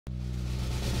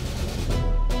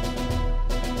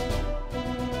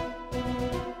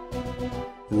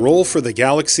Roll for the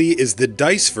Galaxy is the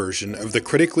dice version of the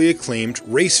critically acclaimed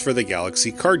Race for the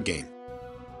Galaxy card game.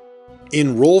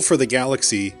 In Roll for the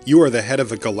Galaxy, you are the head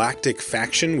of a galactic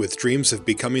faction with dreams of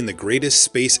becoming the greatest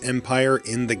space empire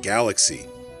in the galaxy.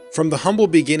 From the humble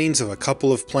beginnings of a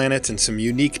couple of planets and some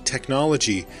unique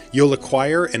technology, you'll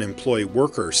acquire and employ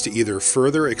workers to either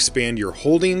further expand your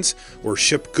holdings or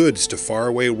ship goods to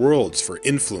faraway worlds for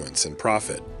influence and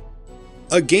profit.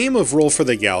 A game of Roll for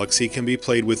the Galaxy can be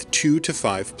played with 2 to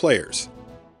 5 players.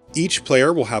 Each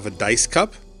player will have a dice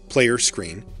cup, player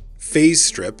screen, phase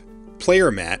strip, player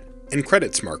mat, and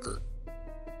credits marker.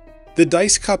 The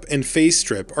dice cup and phase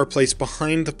strip are placed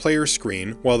behind the player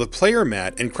screen, while the player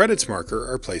mat and credits marker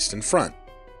are placed in front.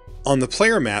 On the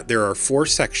player mat there are 4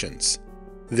 sections: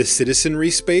 the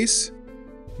citizenry space,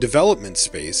 development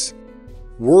space,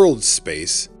 world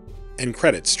space, and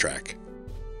credits track.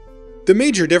 The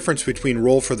major difference between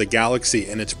Roll for the Galaxy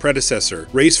and its predecessor,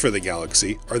 Race for the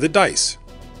Galaxy, are the dice.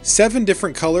 7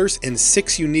 different colors and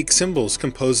 6 unique symbols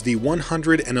compose the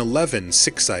 111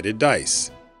 6-sided dice.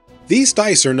 These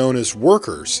dice are known as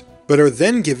workers, but are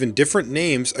then given different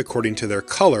names according to their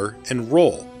color and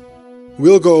role.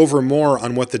 We'll go over more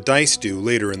on what the dice do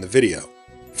later in the video.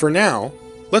 For now,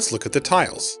 let's look at the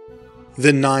tiles.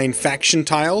 The 9 faction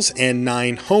tiles and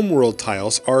 9 homeworld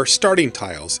tiles are starting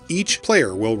tiles each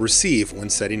player will receive when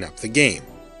setting up the game.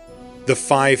 The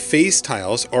 5 phase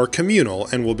tiles are communal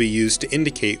and will be used to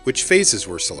indicate which phases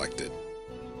were selected.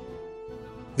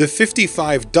 The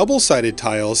 55 double-sided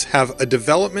tiles have a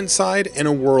development side and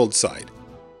a world side.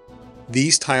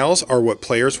 These tiles are what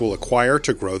players will acquire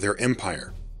to grow their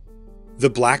empire. The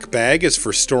black bag is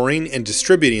for storing and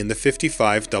distributing the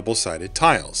 55 double-sided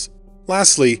tiles.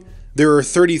 Lastly, there are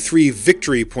 33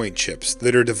 victory point chips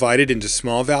that are divided into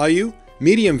small value,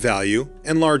 medium value,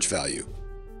 and large value.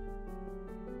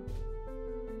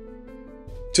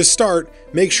 To start,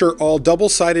 make sure all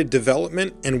double-sided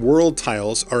development and world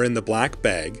tiles are in the black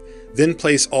bag, then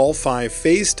place all 5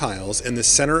 phase tiles in the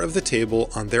center of the table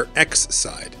on their X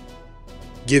side.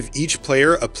 Give each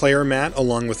player a player mat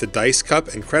along with a dice cup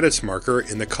and credits marker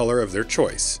in the color of their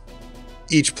choice.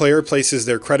 Each player places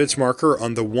their credits marker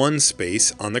on the 1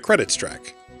 space on the credits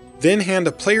track. Then hand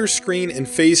a player screen and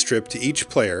phase strip to each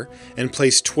player and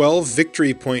place 12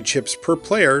 victory point chips per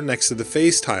player next to the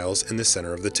phase tiles in the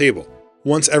center of the table.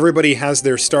 Once everybody has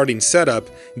their starting setup,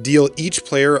 deal each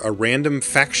player a random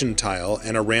faction tile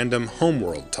and a random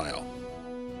homeworld tile.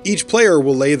 Each player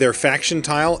will lay their faction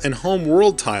tile and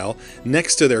homeworld tile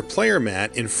next to their player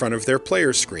mat in front of their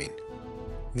player screen.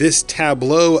 This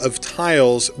tableau of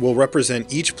tiles will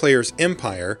represent each player's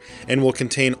empire and will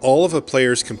contain all of a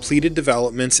player's completed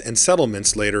developments and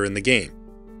settlements later in the game.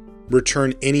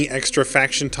 Return any extra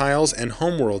faction tiles and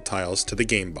homeworld tiles to the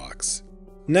game box.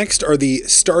 Next are the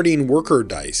starting worker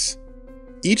dice.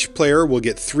 Each player will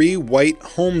get 3 white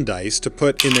home dice to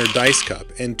put in their dice cup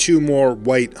and 2 more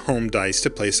white home dice to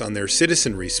place on their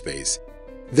citizenry space.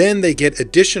 Then they get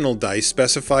additional dice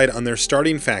specified on their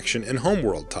starting faction and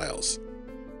homeworld tiles.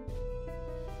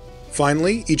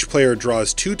 Finally, each player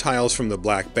draws 2 tiles from the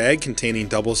black bag containing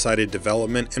double-sided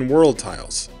development and world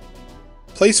tiles.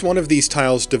 Place one of these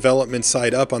tiles development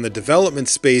side up on the development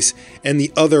space and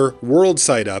the other world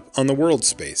side up on the world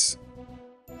space.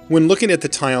 When looking at the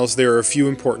tiles, there are a few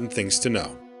important things to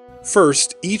know.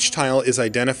 First, each tile is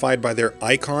identified by their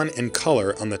icon and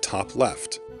color on the top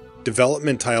left.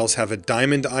 Development tiles have a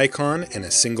diamond icon and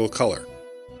a single color.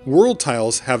 World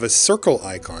tiles have a circle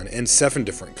icon and 7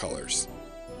 different colors.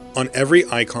 On every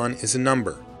icon is a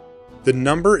number. The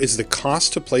number is the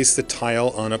cost to place the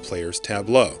tile on a player's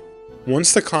tableau.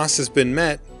 Once the cost has been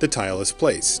met, the tile is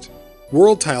placed.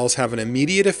 World tiles have an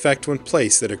immediate effect when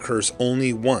placed that occurs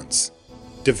only once.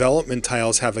 Development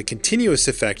tiles have a continuous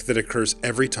effect that occurs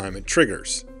every time it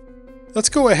triggers. Let's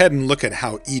go ahead and look at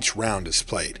how each round is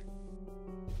played.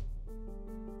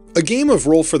 A game of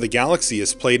Roll for the Galaxy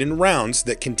is played in rounds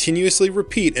that continuously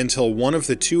repeat until one of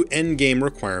the 2 endgame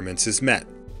requirements is met.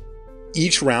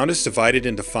 Each round is divided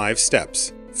into 5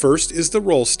 steps. First is the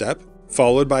roll step,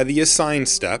 followed by the assign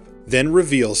step, then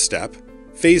reveal step,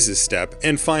 phases step,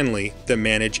 and finally the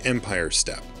manage empire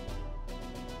step.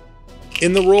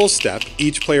 In the roll step,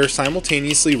 each player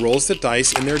simultaneously rolls the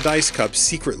dice in their dice cup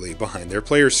secretly behind their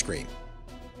player screen.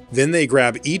 Then they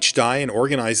grab each die and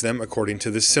organize them according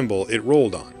to the symbol it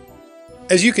rolled on.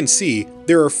 As you can see,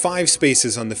 there are 5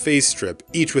 spaces on the phase strip,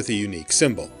 each with a unique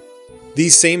symbol.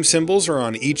 These same symbols are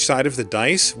on each side of the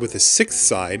dice, with a 6th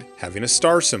side having a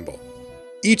star symbol.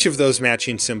 Each of those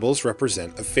matching symbols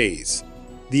represent a phase.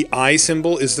 The eye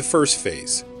symbol is the first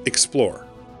phase, explore.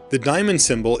 The diamond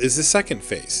symbol is the second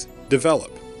phase,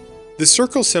 develop. The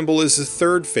circle symbol is the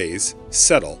third phase,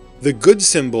 settle. The good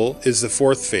symbol is the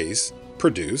fourth phase,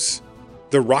 produce.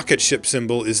 The rocket ship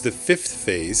symbol is the fifth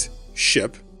phase,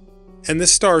 ship. And the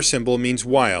star symbol means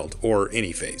wild, or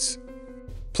any phase.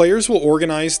 Players will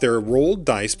organize their rolled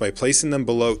dice by placing them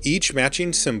below each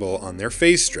matching symbol on their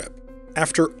phase strip.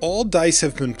 After all dice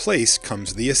have been placed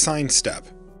comes the assign step.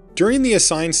 During the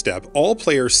assign step, all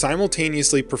players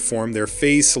simultaneously perform their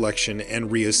phase selection and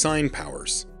reassign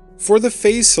powers. For the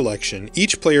phase selection,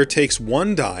 each player takes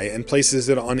one die and places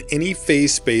it on any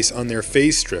phase space on their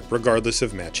phase strip regardless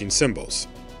of matching symbols.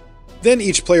 Then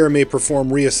each player may perform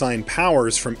reassign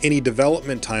powers from any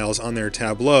development tiles on their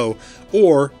tableau,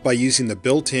 or by using the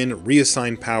built-in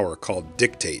reassign power called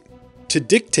Dictate. To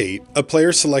dictate, a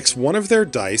player selects one of their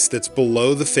dice that's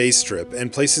below the phase strip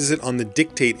and places it on the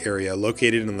dictate area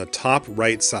located on the top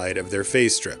right side of their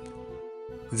phase strip.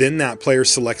 Then that player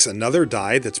selects another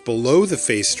die that's below the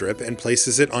phase strip and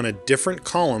places it on a different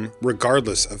column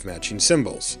regardless of matching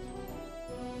symbols.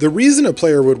 The reason a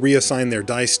player would reassign their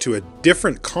dice to a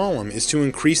different column is to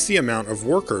increase the amount of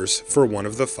workers for one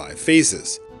of the 5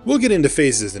 phases. We'll get into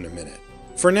phases in a minute.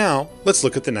 For now, let's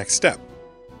look at the next step.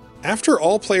 After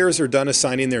all players are done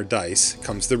assigning their dice,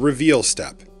 comes the reveal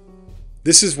step.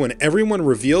 This is when everyone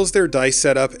reveals their dice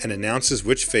setup and announces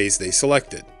which phase they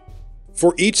selected.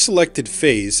 For each selected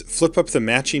phase, flip up the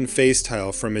matching phase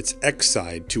tile from its X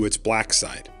side to its black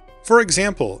side. For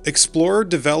example, Explore,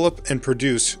 Develop, and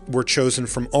Produce were chosen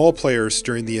from all players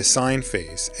during the assign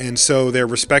phase, and so their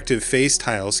respective phase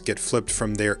tiles get flipped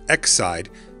from their X side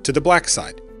to the black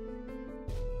side.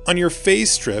 On your phase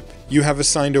strip, you have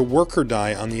assigned a worker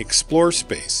die on the Explore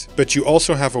space, but you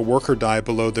also have a worker die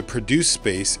below the Produce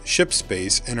space, Ship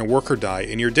space, and a worker die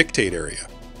in your Dictate area.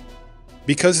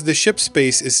 Because the ship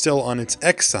space is still on its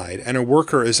X side and a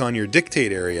worker is on your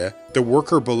dictate area, the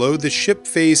worker below the ship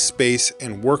phase space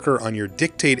and worker on your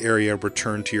dictate area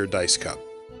return to your dice cup.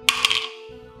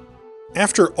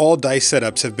 After all dice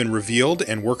setups have been revealed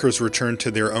and workers return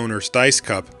to their owner's dice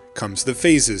cup, comes the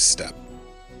phases step.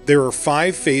 There are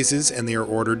 5 phases and they are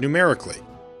ordered numerically.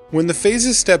 When the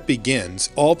phases step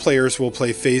begins, all players will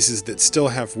play phases that still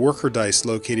have worker dice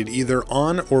located either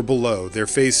on or below their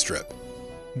phase strip.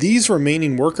 These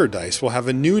remaining worker dice will have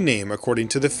a new name according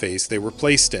to the phase they were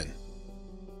placed in.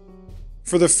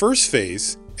 For the first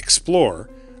phase, Explore,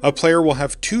 a player will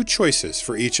have 2 choices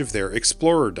for each of their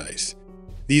Explorer dice.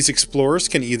 These Explorers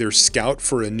can either scout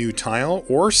for a new tile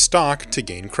or stock to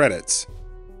gain credits.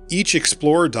 Each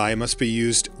Explorer die must be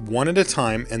used one at a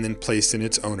time and then placed in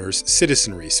its owner's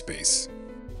citizenry space.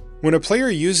 When a player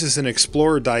uses an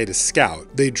Explorer die to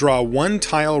scout, they draw one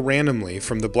tile randomly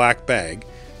from the black bag,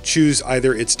 choose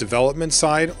either its development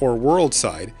side or world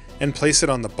side, and place it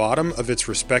on the bottom of its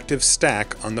respective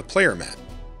stack on the player mat.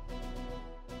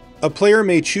 A player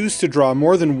may choose to draw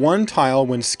more than one tile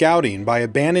when scouting by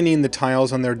abandoning the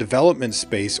tiles on their development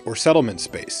space or settlement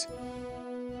space.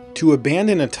 To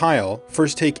abandon a tile,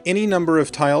 first take any number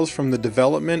of tiles from the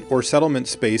development or settlement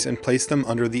space and place them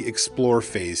under the Explore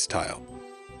phase tile.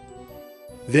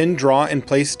 Then draw and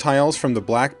place tiles from the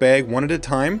black bag one at a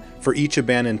time for each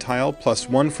abandoned tile, plus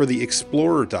 1 for the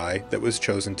Explorer die that was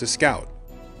chosen to scout.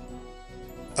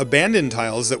 Abandoned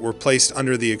tiles that were placed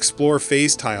under the Explore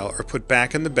phase tile are put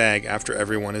back in the bag after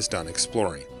everyone is done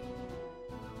exploring.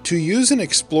 To use an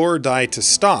Explorer die to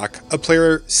stock, a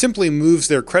player simply moves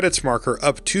their credits marker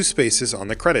up 2 spaces on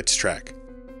the credits track.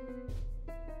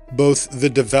 Both the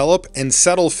Develop and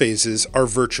Settle phases are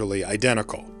virtually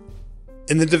identical.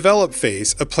 In the Develop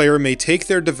phase, a player may take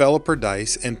their developer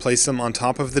dice and place them on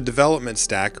top of the development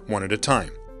stack one at a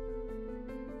time.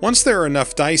 Once there are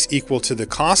enough dice equal to the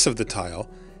cost of the tile,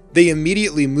 they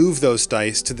immediately move those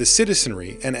dice to the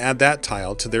citizenry and add that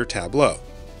tile to their tableau.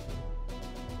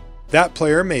 That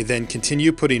player may then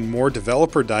continue putting more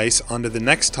developer dice onto the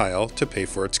next tile to pay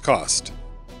for its cost.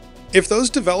 If those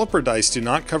developer dice do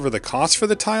not cover the cost for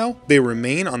the tile, they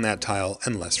remain on that tile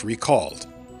unless recalled.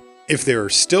 If there are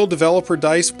still developer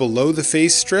dice below the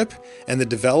phase strip and the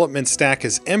development stack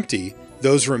is empty,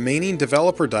 those remaining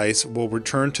developer dice will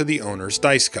return to the owner's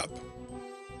dice cup.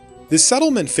 The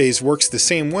settlement phase works the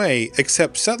same way,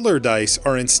 except settler dice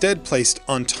are instead placed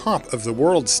on top of the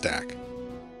world stack.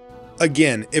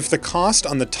 Again, if the cost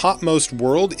on the topmost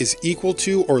world is equal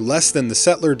to or less than the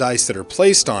settler dice that are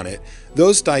placed on it,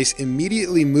 those dice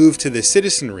immediately move to the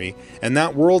citizenry and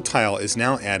that world tile is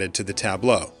now added to the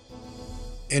tableau.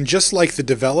 And just like the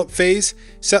develop phase,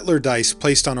 settler dice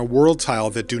placed on a world tile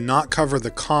that do not cover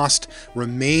the cost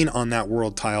remain on that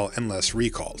world tile unless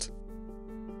recalled.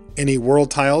 Any world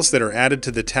tiles that are added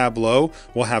to the tableau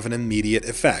will have an immediate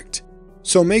effect.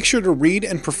 So make sure to read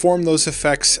and perform those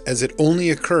effects as it only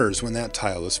occurs when that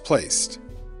tile is placed.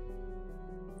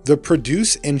 The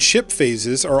produce and ship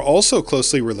phases are also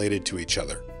closely related to each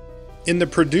other. In the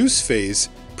produce phase,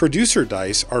 producer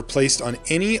dice are placed on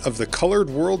any of the colored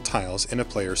world tiles in a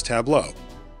player's tableau.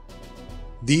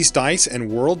 These dice and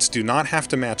worlds do not have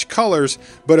to match colors,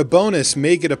 but a bonus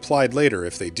may get applied later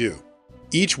if they do.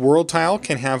 Each world tile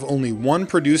can have only one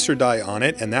producer die on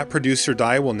it, and that producer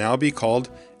die will now be called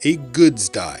a goods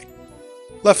die.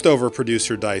 Leftover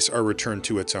producer dice are returned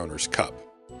to its owner's cup.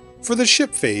 For the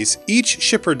ship phase, each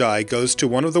shipper die goes to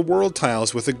one of the world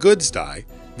tiles with a goods die,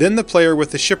 then the player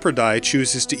with the shipper die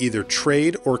chooses to either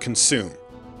trade or consume.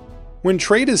 When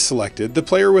trade is selected, the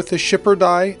player with the shipper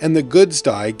die and the goods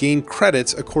die gain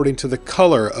credits according to the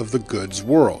color of the goods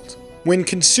world. When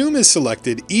consume is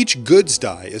selected, each goods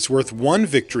die is worth 1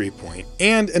 victory point,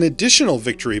 and an additional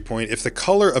victory point if the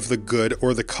color of the good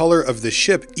or the color of the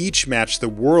ship each match the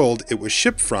world it was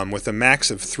shipped from, with a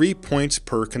max of 3 points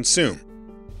per consume.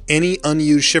 Any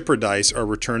unused shipper dice are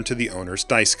returned to the owner's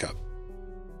dice cup.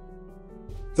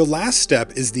 The last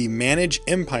step is the Manage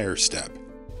Empire step.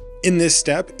 In this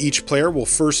step, each player will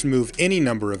first move any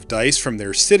number of dice from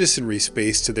their citizenry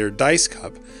space to their dice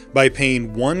cup by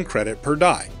paying 1 credit per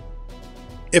die.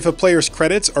 If a player's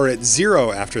credits are at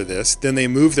 0 after this, then they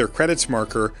move their credits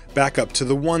marker back up to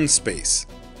the 1 space.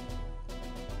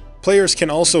 Players can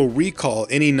also recall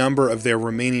any number of their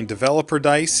remaining developer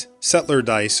dice, settler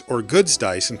dice, or goods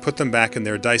dice and put them back in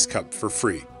their dice cup for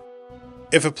free.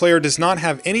 If a player does not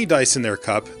have any dice in their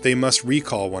cup, they must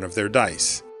recall one of their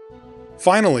dice.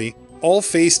 Finally, all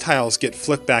phase tiles get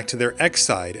flipped back to their X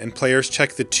side and players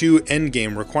check the 2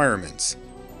 endgame requirements.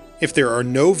 If there are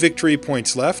no victory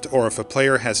points left, or if a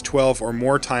player has 12 or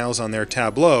more tiles on their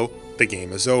tableau, the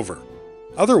game is over.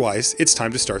 Otherwise, it's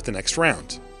time to start the next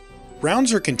round.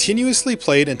 Rounds are continuously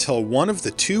played until one of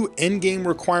the 2 endgame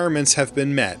requirements have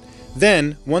been met.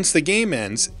 Then, once the game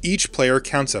ends, each player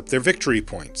counts up their victory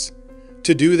points.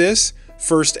 To do this,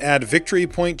 first add victory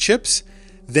point chips,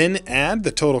 then add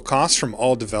the total cost from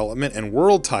all development and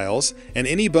world tiles, and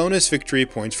any bonus victory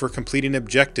points for completing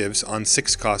objectives on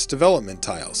 6-cost development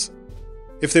tiles.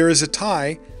 If there is a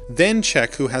tie, then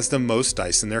check who has the most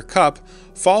dice in their cup,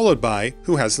 followed by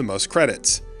who has the most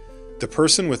credits. The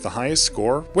person with the highest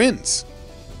score wins.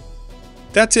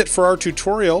 That's it for our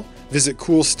tutorial. Visit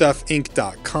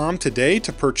CoolStuffInc.com today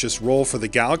to purchase Roll for the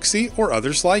Galaxy or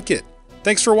others like it.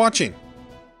 Thanks for watching.